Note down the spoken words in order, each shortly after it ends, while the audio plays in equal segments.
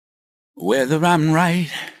Whether I'm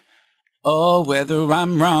right or whether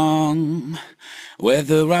I'm wrong,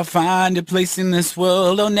 whether I find a place in this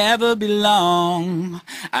world or never belong,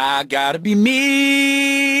 I gotta be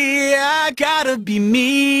me, I gotta be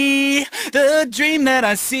me. The dream that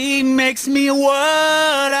I see makes me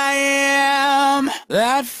what I am.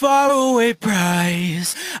 That faraway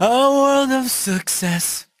prize, a world of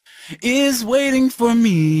success, is waiting for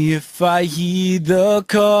me if I heed the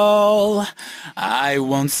call. I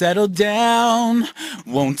won't settle down,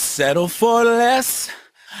 won't settle for less,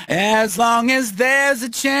 as long as there's a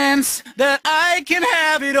chance that I can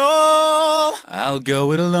have it all. I'll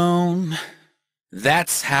go it alone.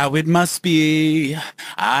 That's how it must be.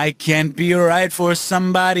 I can't be right for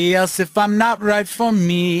somebody else if I'm not right for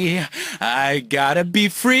me. I gotta be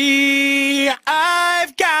free.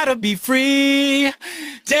 I've gotta be free.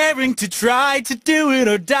 Daring to try to do it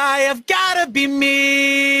or die. I've gotta be me.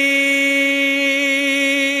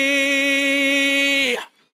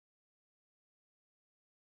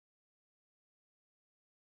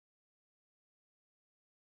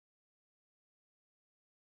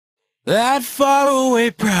 That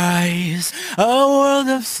faraway prize, a world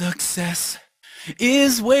of success,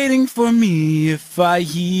 is waiting for me if I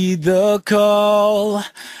heed the call.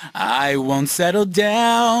 I won't settle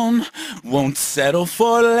down, won't settle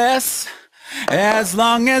for less, as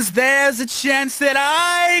long as there's a chance that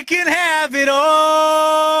I can have it all.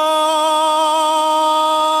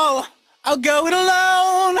 I'll go it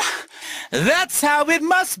alone. That's how it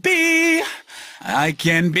must be. I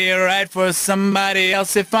can't be right for somebody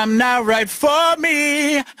else if I'm not right for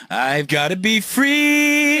me. I've gotta be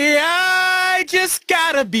free. I just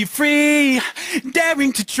gotta be free.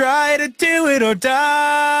 Daring to try to do it or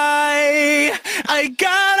die. I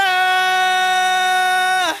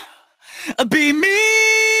gotta be me.